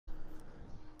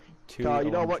2 Kyle,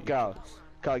 you know what, LMG Kyle? clips.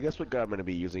 Kyle, guess what gun I'm gonna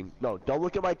be using? No, don't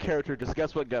look at my character. Just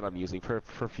guess what gun I'm using for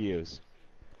fuse.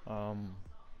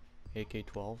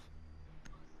 AK-12.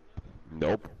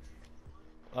 Nope.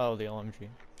 Oh, the LMG.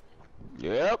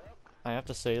 Yep. I have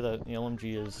to say that the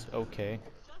LMG is okay.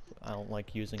 I don't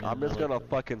like using it. I'm just gonna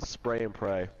fucking spray and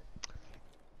pray.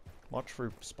 Watch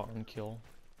for spawn kill.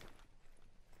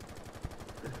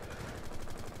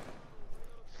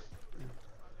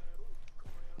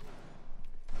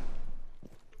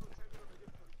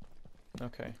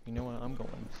 Okay, you know what? I'm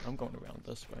going around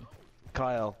this way.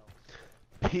 Kyle,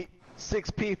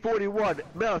 6P41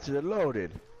 mounted and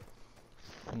loaded.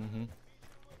 Mm-hmm.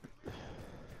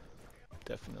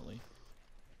 Definitely.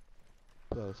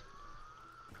 Close.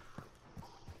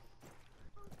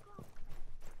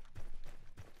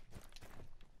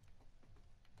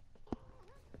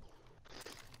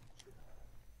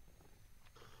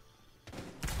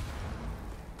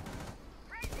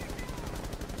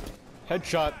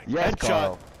 Headshot. Yes, Headshot.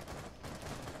 Kyle.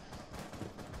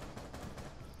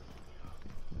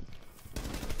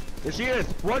 There she is.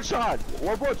 One shot.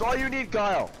 One bullets. All you need,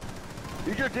 Kyle.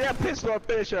 Use your damn pistol and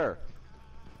finish her.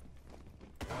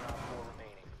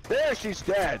 There, she's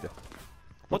dead.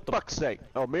 What the fuck's sake?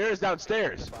 Oh, Mira's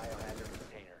downstairs.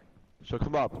 She'll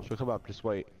come up. She'll come up. Just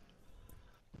wait.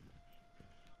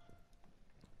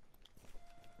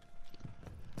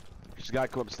 She's gotta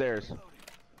come upstairs.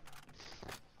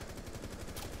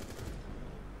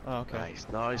 Oh, okay. Nice,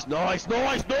 nice, nice,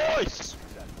 nice, nice!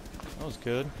 That was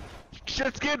good.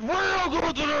 Shit's getting real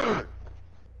good today!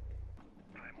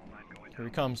 Here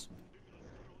he comes.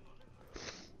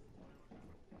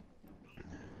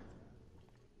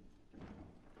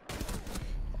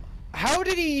 How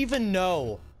did he even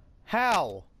know?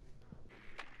 How?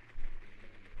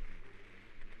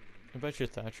 I bet your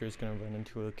Thatcher is gonna run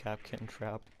into a Capcan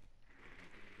trap.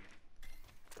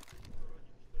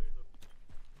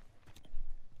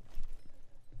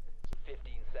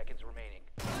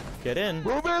 Get in.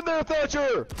 Move in there,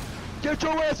 Thatcher! Get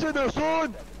your ass in there,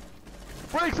 son!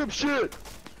 Break some shit!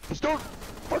 Just don't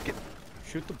fucking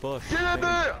Shoot the bush. get in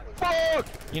there! Fuck!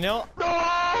 You know, No!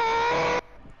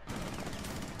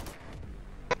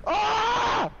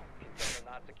 Ah!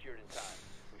 Not secured in time.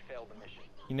 We failed the mission.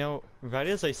 you know,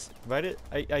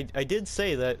 I did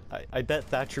say that I bet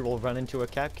Thatcher will run into a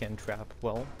Capcan trap.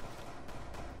 Well,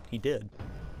 he did.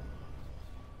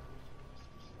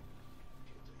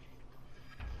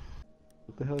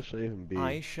 What the hell should I even be?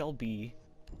 I shall be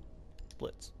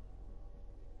Blitz.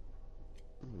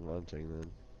 Lunching then.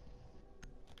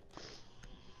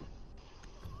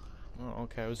 Oh,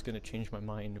 okay, I was gonna change my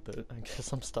mind, but I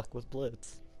guess I'm stuck with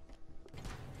Blitz.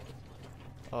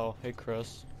 Oh, hey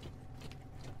Chris.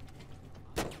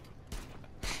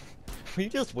 Were you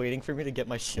just waiting for me to get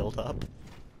my shield up?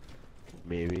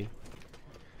 Maybe.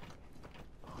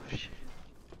 Oh shit.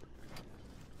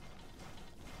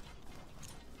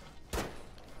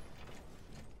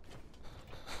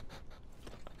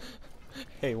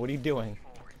 Hey, what are you doing?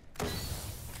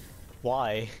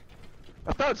 Why?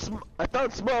 I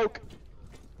found smoke!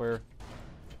 Where?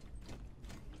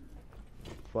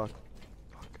 Fuck.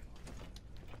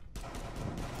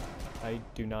 I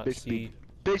do not Bitch see.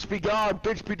 Bitch be gone!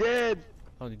 Bitch be dead!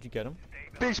 Oh, did you get him?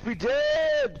 Bitch be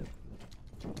dead!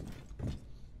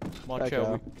 Watch Back out,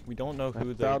 up. we don't know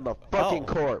who they. Found the fucking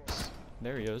Oh, corpse!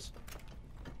 there he is.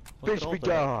 Look at Bitch all be the-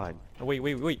 gone! Oh, wait,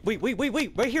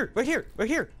 right here, right here, right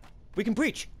here! We can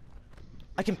breach!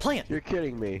 I can plant! You're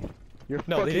kidding me. You're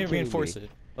No, fucking they didn't kidding reinforce me. it.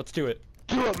 Let's do it.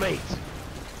 Do it, mate!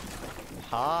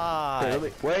 Hi! Here, let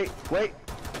me, wait!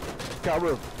 Kyle,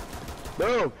 move!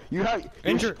 Move! You have-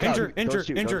 Injure, Kyle, injure, don't injure,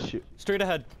 shoot, injure! don't shoot. Straight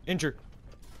ahead, injure.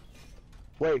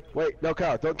 Wait, no,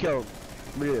 Kyle, don't kill him.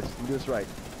 Let me do this. Let me do this right.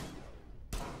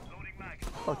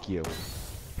 Fuck you.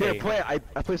 Here, Hey. plant. I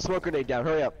put a smoke grenade down.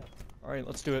 Hurry up. Alright,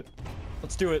 let's do it.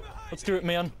 Let's do it. Let's do it,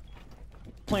 man.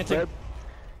 Planting. Fred?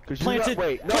 'Cause you Planted.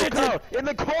 wait, no, Planted. Kyle! In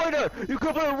the corner! You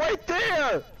could put it right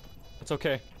there! It's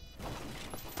okay.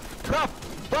 Kyle,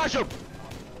 flash him!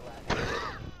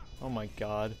 Oh my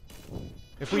god.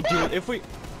 If we do,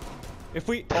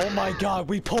 oh my god,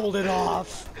 we pulled it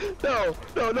off! No!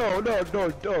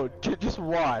 Just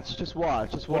watch. Just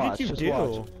watch. Just What watch. did you just do?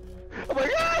 Watch. Oh my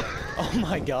god! Oh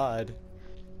my god.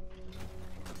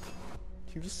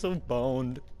 He was so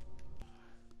boned.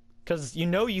 Cause you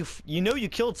know you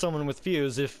killed someone with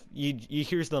fuse if you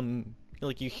hear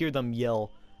them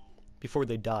yell before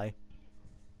they die.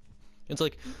 It's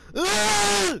like,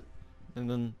 "Ah!" And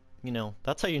then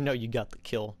that's how you know you got the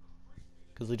kill,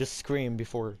 cause they just scream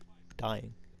before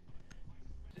dying.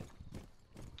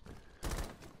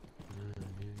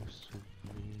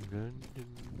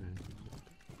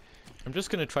 I'm just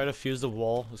gonna try to fuse the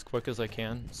wall as quick as I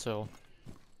can, so...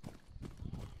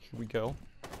 Here we go.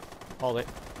 Oh, they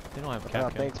don't have a Oh,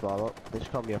 cap can. thanks, Mama. They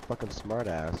should call me a fucking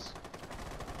smartass.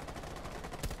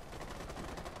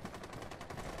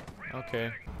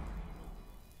 Okay.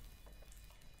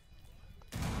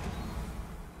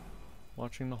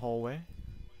 Watching the hallway.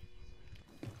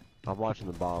 I'm watching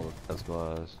the bomb as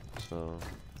well as, so...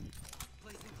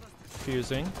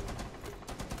 Fusing.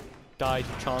 Die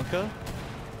Tachanka.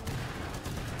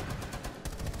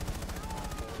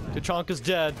 Tachanka's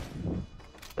dead.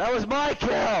 That was my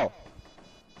kill!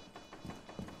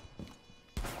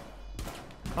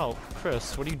 Oh,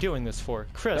 Chris, what are you doing this for?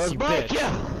 Chris, That was you my bitch.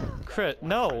 kill! Chris,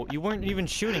 no, you weren't even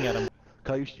shooting at him.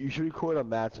 Kyle, you should record a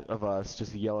match of us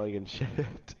just yelling and shit.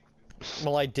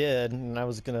 Well, I did, and I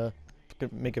was gonna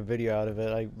make a video out of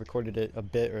it. I recorded it a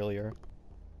bit earlier.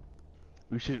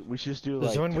 We should just do It was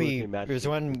like when 2 or 3 matches. it was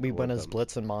when we record went as them.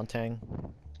 Blitz and Montang.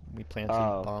 We planted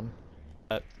Oh. a bomb.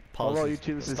 That Hello pauses.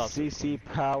 YouTube, this is stops. CC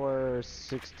Power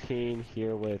 16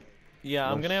 here with... Yeah,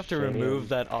 I'm gonna have to Shame. remove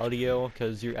that audio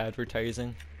because you're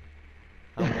advertising.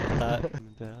 I don't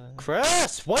want that.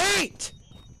 Chris, wait!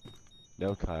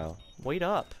 No, Kyle. Wait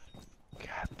up.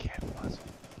 God, can't was.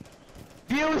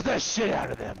 Fuse the shit out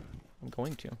of them! I'm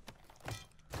going to.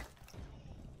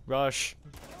 Rush.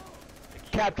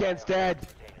 Capcan's dead!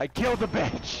 I killed the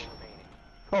bitch!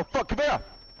 Oh fuck, come here!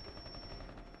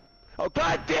 Oh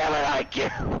god damn it, I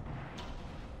killed!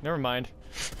 Never mind.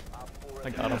 I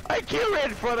got him. IQ right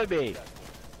in front of me!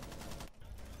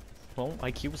 Well,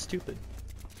 IQ was stupid.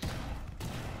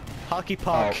 Hockey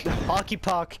puck. Oh. Hockey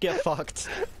puck. Get fucked.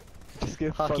 Just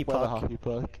get Hockey fucked by the puck. hockey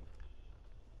puck.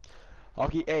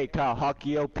 Hockey, hey Kyle,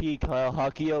 hockey OP, Kyle,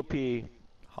 hockey OP.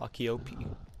 Hockey OP.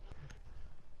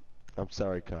 I'm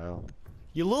sorry, Kyle.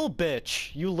 You little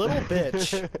bitch. You little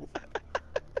bitch.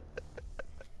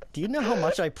 Do you know how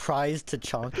much I prize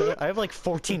Tachanka? I have like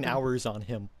 14 hours on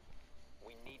him.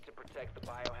 We need to protect the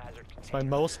biohazard It's my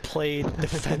most played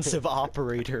defensive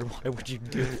operator. Why would you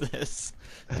do this?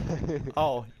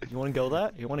 Oh, you want to go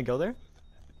that? You want to go there?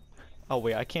 Oh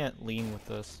wait, I can't lean with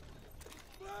this.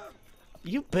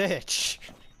 You bitch!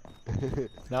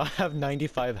 Now I have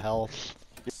 95 health.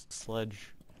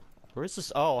 Sledge. Where is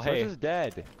this? Oh, hey. Source is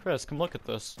dead. Chris, come look at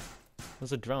this.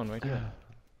 There's a drone right here.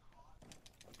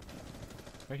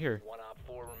 Right here. 1 op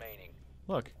 4 remaining.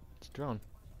 Look, it's a drone.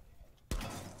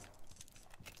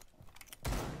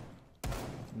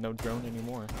 No drone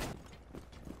anymore.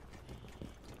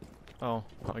 Oh,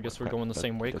 I guess we're going the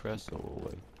same way, Chris. Go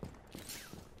away.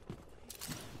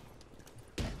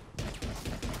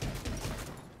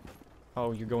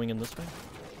 Oh, you're going in this way?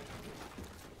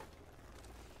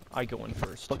 I go in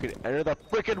first. Fucking enter the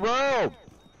freaking room!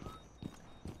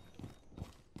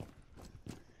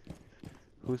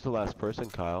 Who's the last person,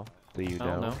 Kyle? Do you I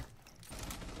don't know.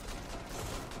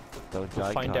 Don't We'll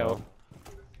die, find Kyle. out.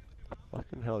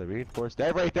 Fucking hell, they reinforced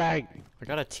everything! I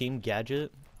got a team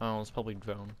gadget. Oh, it's probably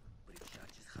drone.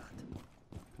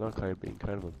 Not kind of being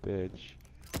kind of a bitch.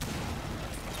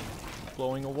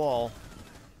 Blowing a wall.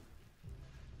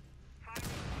 1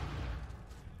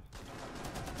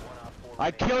 op 4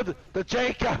 I killed the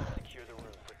Jacob! secure the room.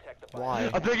 Protect the Why?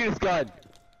 I'm taking his gun!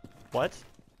 What?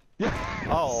 Yeah.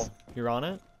 Oh, you're on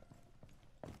it?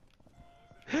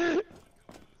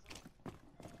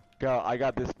 Go, I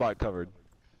got this spot covered.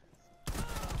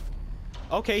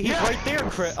 Okay, he's Yeah! right there,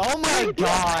 Chris. Oh my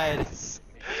god! Yes!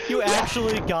 You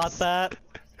actually got that?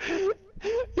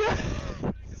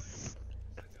 Yes!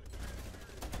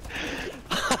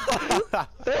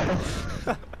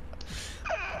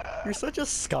 You're such a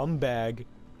scumbag.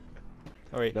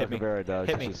 Alright, No, hit me. Caveira does.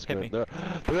 Hit It's me, just hit good.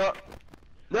 me. No!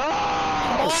 No!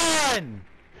 Come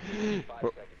on!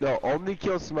 No, only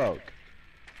kill smoke.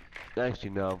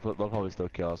 Actually, no. They'll probably still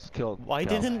kill us. Why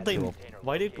kill. didn't they? Kill.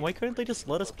 Why couldn't they just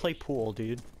let us play pool,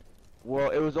 dude?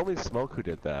 Well, it was only smoke who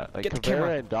did that. Like Get the Caveira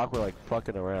camera. and Doc were like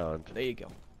fucking around. There you go.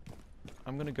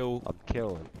 I'm gonna go. I'm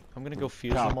killing. I'm gonna go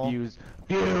fuse Kyle, them all. fuse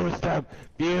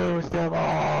them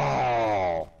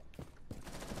all.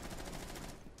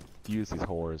 Fuse these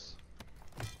whores.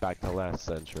 Back to last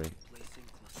century.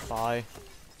 Bye.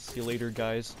 See you later,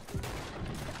 guys.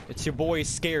 It's your boy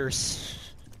Scarce.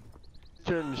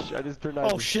 I just turned out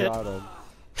Oh, and shit. shot him.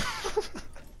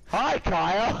 Hi,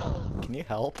 Kyle. Can you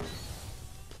help?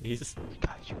 Please.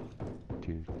 Got you.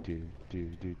 Do.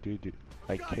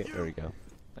 I can't. There we go.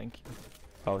 Thank you.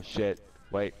 Oh shit.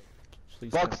 Wait.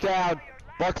 Please. Buck's down.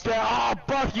 Buck's down. Oh,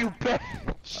 Buck, you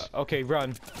bitch. Okay,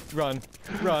 run. Run.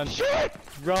 Run. Shit.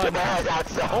 Run. Caveira's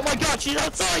outside. Oh my god, she's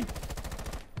outside!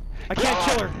 I can't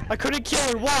kill her! I couldn't kill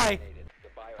her, why? The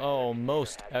biohazard Oh,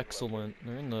 most excellent.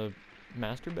 They're in the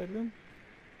master bedroom?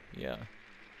 Yeah.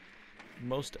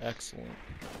 Most excellent.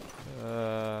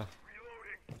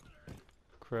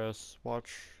 Chris, watch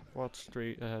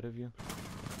straight ahead of you.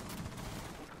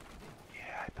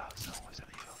 Yeah, I thought so. Was that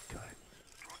even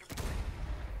good?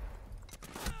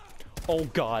 Oh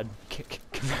God,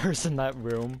 Kavera's in that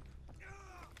room.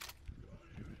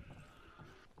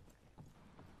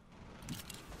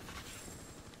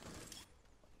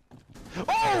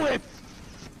 Oh, it!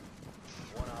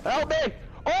 Help me!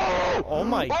 Oh! Oh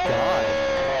my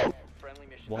God. Friendly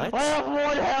mission. What? I have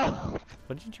one health!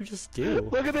 What did you just do?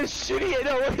 Look at this shitty.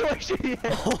 No, look at my shitty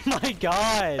head. Oh my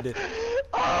God.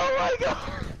 Oh my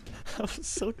God. That was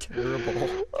so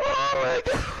terrible. Oh my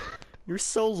God. You're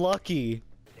so lucky.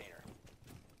 Container.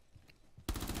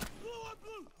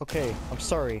 Okay, I'm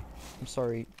sorry. I'm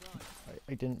sorry.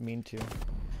 I didn't mean to.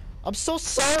 I'm so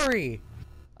sorry!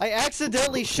 I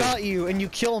accidentally shot you and you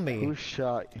kill me. Who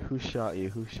shot you? Who shot you?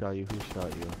 Who shot you? Who shot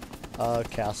you?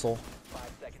 Castle. 5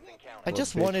 seconds and counting. I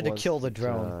just bitch wanted to wants kill the to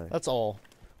drone. die? That's all.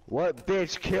 What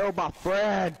bitch killed my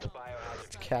friend?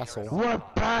 Biohazard Castle.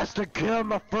 What bastard killed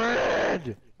my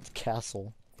friend? It's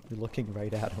Castle. You're looking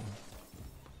right at him.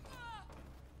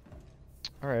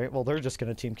 Alright, well they're just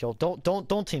gonna team kill. Don't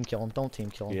team kill him. Don't team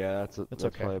kill him. Yeah, It's that's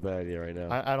okay. probably a bad idea right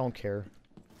now. I don't care.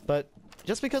 But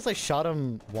just because I shot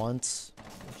him once,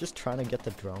 I'm just trying to get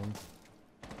the drone.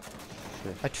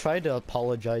 Shit. I tried to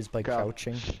apologize by Go.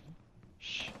 crouching. Shh.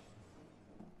 Shh.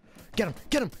 Get him!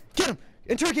 Get him! Get him!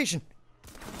 Interrogation!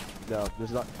 No, this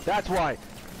is not. That's why.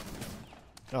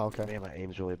 Oh, okay. Man, my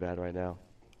aim's really bad right now.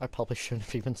 I probably shouldn't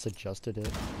have even suggested it.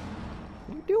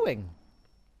 What are you doing?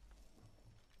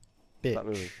 Stop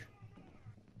moving. Bitch.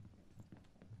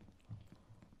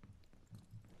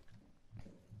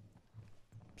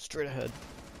 Straight ahead.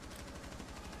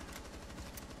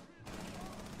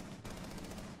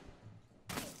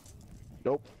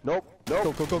 Nope. Nope. Go,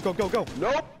 Nope. go, go, go, go, go!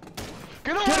 Nope.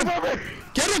 Get away Get him! from me!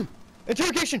 Get him!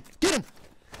 Interrogation! Get him!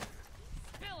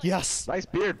 Yes! Nice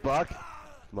beard, Buck.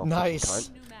 Motherfucking Nice! cunt.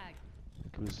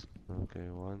 Who's okay?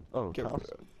 One. Oh, Get- Tom's.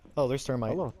 Oh, there's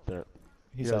Thermite. Hello there.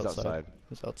 He's Yeah, outside.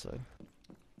 He's outside.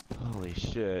 Holy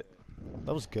shit.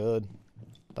 That was good.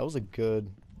 That was a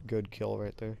good kill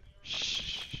right there.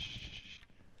 Shh.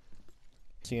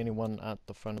 See anyone at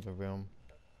the front of the room?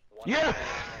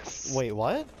 Yes! Wait,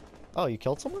 what? Oh, you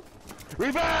killed someone?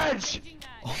 Revenge!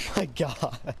 Oh my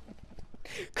God.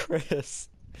 Chris.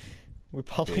 We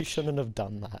probably Bitch. shouldn't have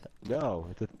done that. No,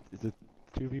 it's a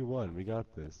 2v1. We got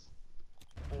this.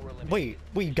 4 eliminated.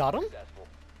 Wait, you got him? Successful.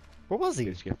 Where was he?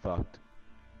 Bitch, get fucked.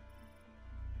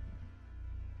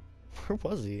 Where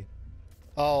was he?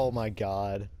 Oh my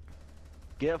God.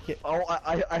 Oh,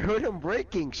 I heard him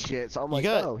breaking shit, so I'm like,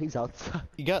 got- oh, he's outside.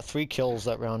 You got 3 kills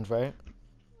that round, right?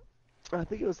 I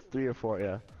think it was 3 or 4,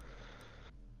 yeah.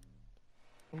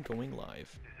 I'm going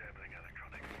live.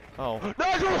 Oh. No,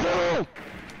 go!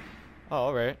 Oh,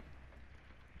 alright.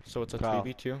 So it's a Kyle.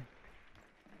 3v2?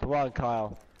 Come on,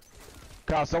 Kyle.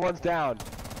 Kyle, someone's down.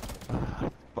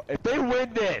 If they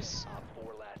win this, Op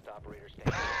 4 last operator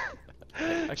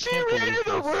standing. I she can't ran believe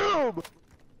in the this. room.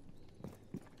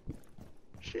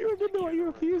 She didn't know you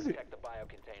were fusing. Protect the bio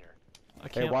container. I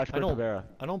can't. Hey, watch for Caveira.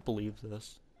 I don't believe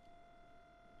this.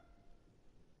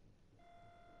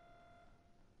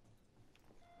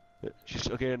 She's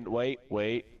okay.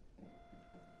 Wait.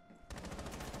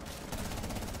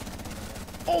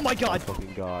 Oh my God!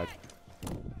 Fucking god.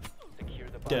 Secure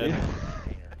the Dead. bio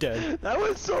container. Dead. That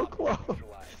was so close.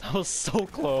 Neutralized. That was so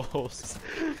close.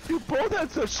 You both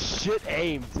had such shit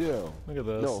aim too. Look at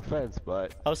this. No offense,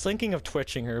 but I was thinking of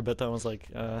twitching her, but then I was like,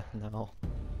 no.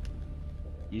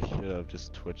 you should have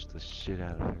just twitched the shit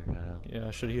out of her. Kyle. Yeah,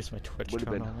 I should have used my Twitch Would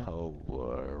have account been on it.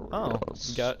 hilarious. Oh,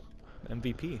 you got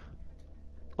MVP.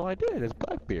 Oh, I did. It's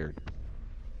Blackbeard.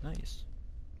 Nice.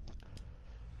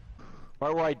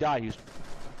 Right where I died, he's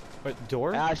Wait,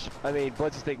 door? Ash. I mean,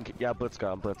 Blitz is taking. Yeah, Blitz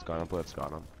got him. Blitz got him. Blitz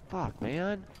got him. Fuck,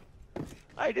 man.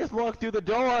 I just walked through the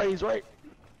door. He's right.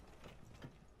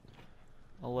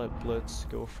 I'll let Blitz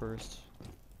go first.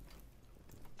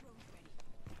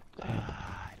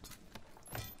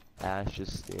 Ash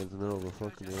just stands in the middle of the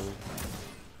fucking room.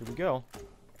 Here we go.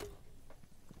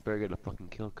 Very good to fucking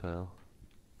kill Kyle.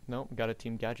 Nope, got a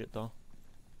team gadget though.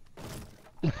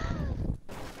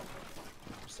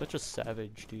 Such a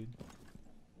savage, dude.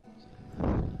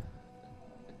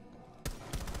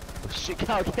 Oh, shit,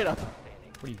 Kyle, get up.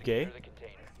 What are you, gay? Secure the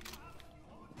container.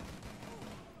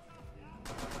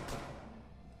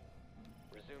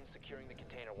 Resume securing the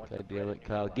container once God the damn threat it, is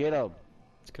Kyle, neutralized. get him.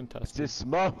 It's It's contested. just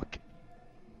smoke.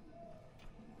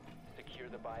 Secure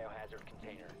the biohazard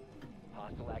container.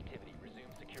 Hostile activity. Resume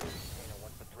securing the container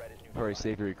once the threat is neutralized. Very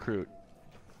safe to recruit.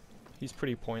 He's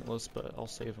pretty pointless, but I'll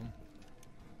save him.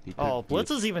 He Oh, took- Blitz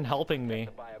is even helping me.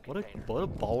 The bio What a container.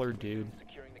 baller dude.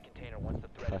 Securing the container once the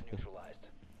threat is neutralized.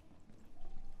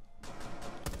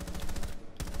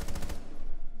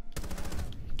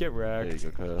 Get wrecked. There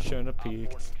you go, Kyle. Shouldn't have Op 4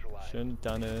 peeked. neutralized. Shouldn't have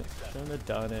done it. Shouldn't have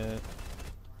done it.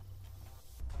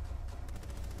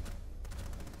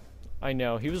 I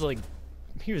know, he was like,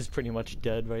 he was pretty much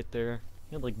dead right there.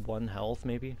 He had like 1 health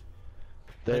maybe.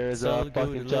 There's Let's all a go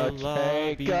fucking to the judge. Hey,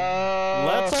 lobby. go!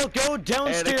 Let's all go And a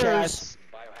downstairs! cats.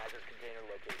 Biohazard container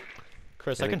located.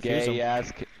 Chris, I And a confuse him. gay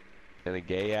ass, and a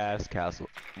gay ass castle.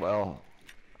 Well,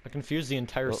 I confuse the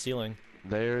entire Oh. ceiling.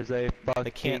 there's a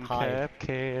fucking can't hide. cap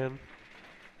can.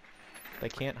 They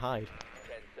can't hide.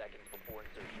 10 seconds before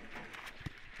insertion.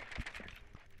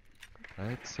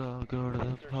 Let's all go to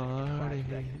the party.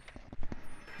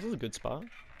 This is a good spot.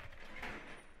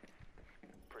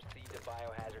 Proceed to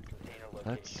biohazard container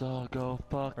location. Let's all go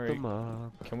fuck Alright, them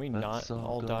up. Can we Let's not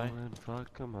all go die? and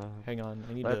fuck them up. Hang on,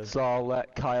 I need Let's to... all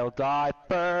let Kyle die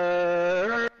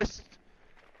first.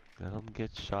 Let him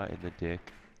get shot in the dick.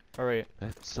 Alright,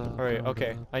 Let's all alright, go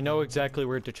okay. to- I know exactly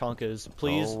where Tachanka is.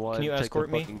 Please, No one can you check escort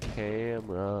the me? fucking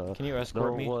camera. Can you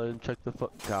escort no me? one check the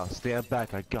fuck. Kyle, stand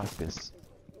back. I got this.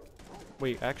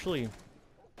 Wait, actually,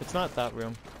 it's not that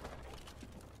room.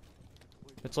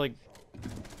 It's like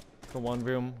the one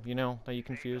room, you know, that you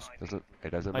confuse.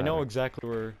 It doesn't I matter. know exactly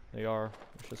where they are.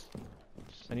 It's just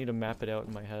I need to map it out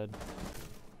in my head.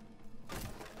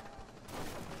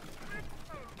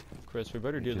 Chris, we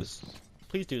better do this. Just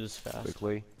Please do this fast.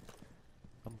 quickly.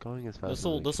 I'm going as fast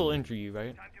This'll as I can. injure you,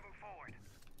 right?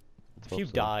 Let's If hope you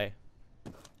so. die.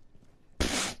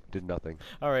 Did nothing.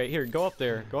 All right, here, go up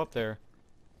there. Go up there.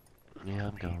 Yeah,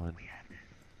 I'm going.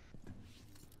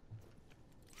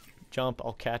 Jump.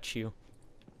 I'll catch you.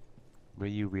 Were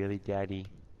you really, Daddy?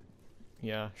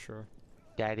 Yeah, sure.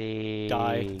 Daddy.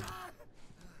 Die.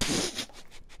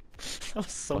 That was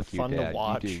so Fuck you, fun Dad. to You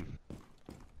watch. do.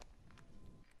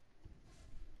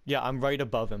 Yeah, I'm right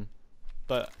above him,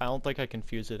 but I don't think I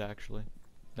confuse it actually.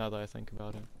 Now that I think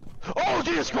about it. Oh,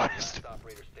 Jesus Christ! Last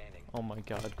operator standing. Oh my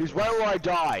God. He's right where I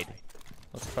died.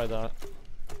 Let's try that.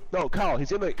 No, Kyle,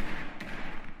 he's in the.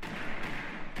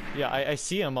 Yeah, I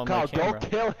see him on Kyle, my camera. don't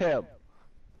kill him.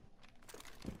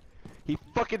 He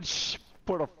fucking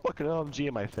put a fucking LMG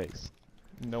in my face.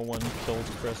 No one kills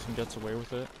Chris and gets away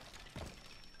with it.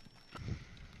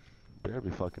 Better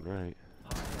be fucking right.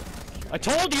 I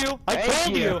told you! I Thank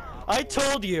told you. you! I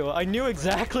told you! I knew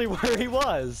exactly where he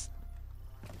was!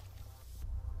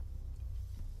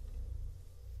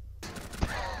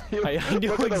 I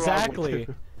knew Look at the wrong one, exactly.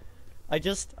 too.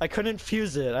 I couldn't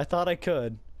fuse it. I thought I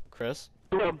could. Chris?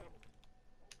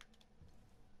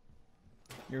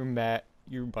 You're Matt.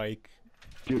 You're Mike.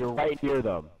 Dude, you're right near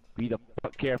them. Be the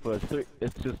fuck careful. It's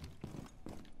just.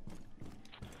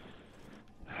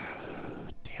 Damn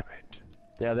it.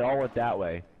 Yeah, they all went that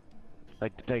way.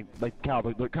 Like Kyle,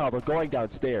 they're going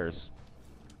downstairs.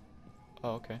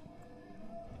 Oh, okay.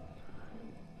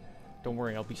 Don't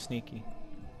worry, I'll be sneaky.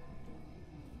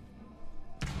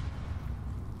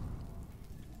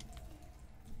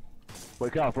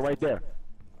 Wait, Kyle, we're right there.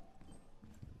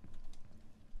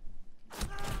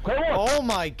 Hey, look! Oh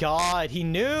my God, he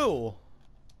knew!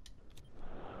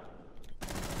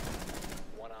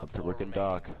 One Up op to 4 looking remaining.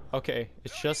 dock. Okay,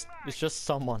 it's just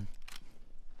someone.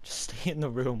 Just stay in the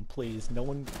room, please. No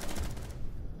one.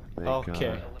 Thank Okay,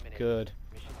 God. good.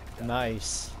 Mission success.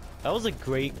 Nice. That was a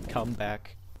great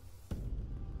comeback.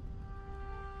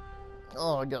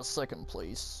 Oh, I got second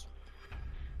place.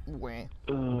 Wah.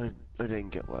 I didn't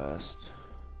get last.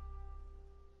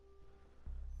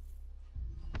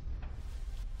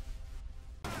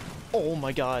 Oh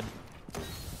my God.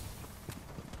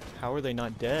 How are they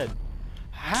not dead?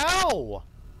 How?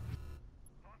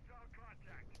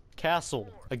 Castle,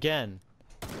 again.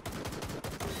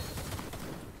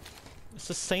 It's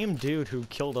the same dude who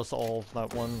killed us all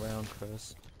that one round,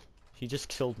 Chris. He just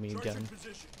killed me again.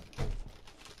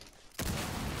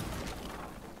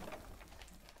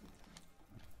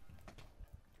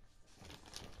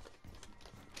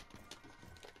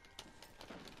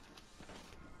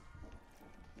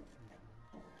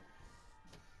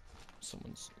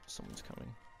 Someone's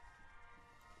coming.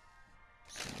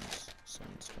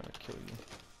 Someone's trying to kill you.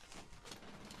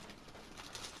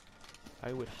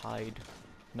 I would hide,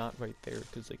 not right there,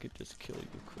 because they could just kill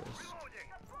you, Chris.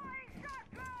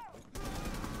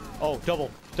 Oh, double!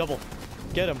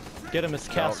 Get him, it's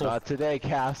Castle. No, not today,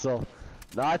 Castle.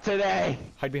 Not today.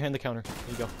 Hide behind the counter.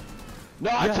 There you go.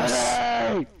 Not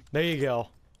today. There you go.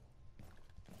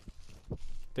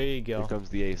 There you Here go. comes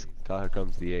the ace. Kyle, here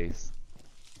comes the ace.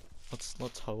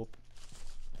 Let's hope.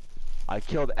 I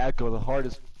killed Echo, the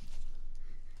hardest,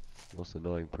 most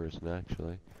annoying person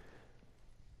actually.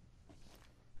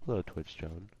 Hello, Twitch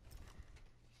John.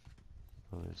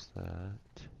 What is that?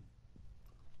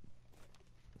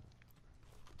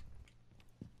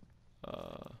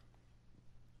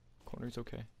 Corner's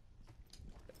okay.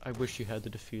 I wish you had the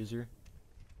diffuser.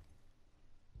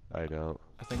 I don't.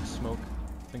 I think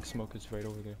smoke is right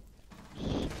over there.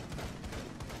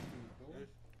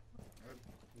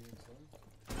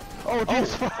 Oh,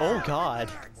 Jesus! Oh God!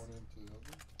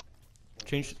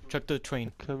 Check the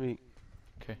train. Coming.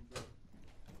 Okay.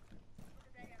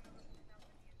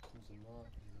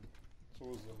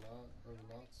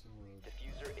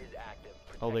 Diffuser is active.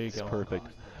 Oh, there you go. Perfect.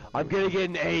 I'm gonna get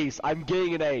an ace. I'm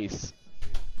getting an ace.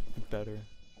 Better.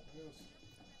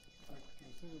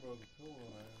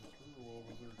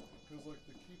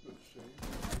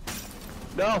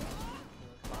 No.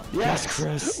 Yes,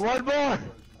 Chris. One more.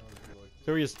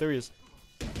 There he is. There he is.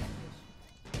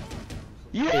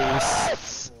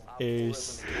 Yes.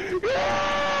 Ace.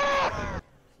 Yeah!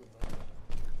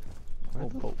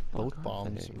 Oh, both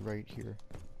bombs are right here.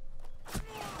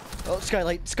 Oh,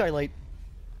 skylight, skylight.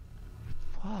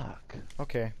 Fuck.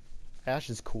 Okay.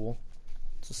 Ash is cool.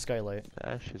 It's a skylight.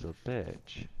 Ash is a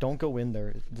bitch. Don't go in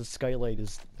there. The skylight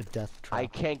is a death trap. I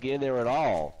can't get in there at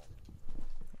all.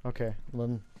 Okay,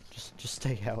 then just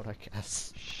stay out, I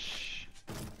guess. Shh.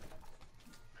 I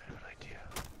have an idea.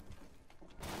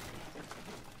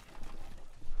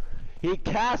 He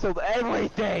castled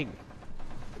everything.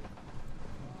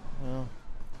 Well,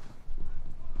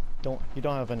 you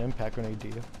don't have an impact grenade, do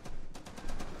you?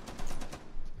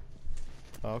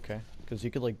 Oh, okay. Because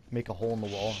you could like make a hole in the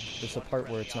wall. There's a part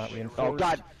where it's not reinforced. Oh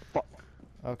God.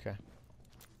 Okay.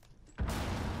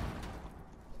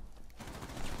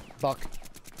 Fuck.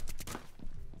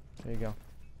 There you go.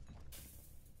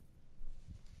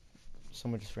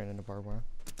 Someone just ran into barbed wire.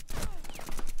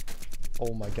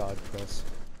 Oh my God, Chris.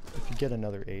 If you get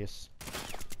another ace.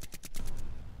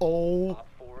 Oh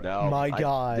No. my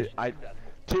God. I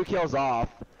 2 kills off.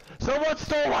 Someone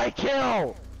stole my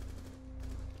kill.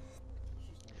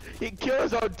 He killed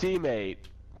his own teammate.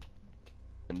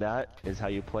 And that is how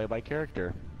you play by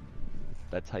character.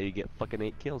 That's how you get fucking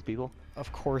 8 kills, people.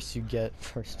 Of course you get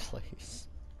first place.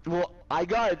 Well, I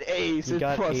got an ace. You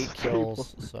got plus 8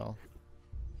 kills, so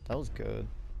that was good.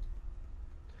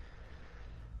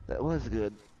 That was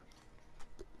good.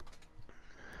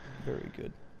 Very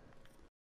good.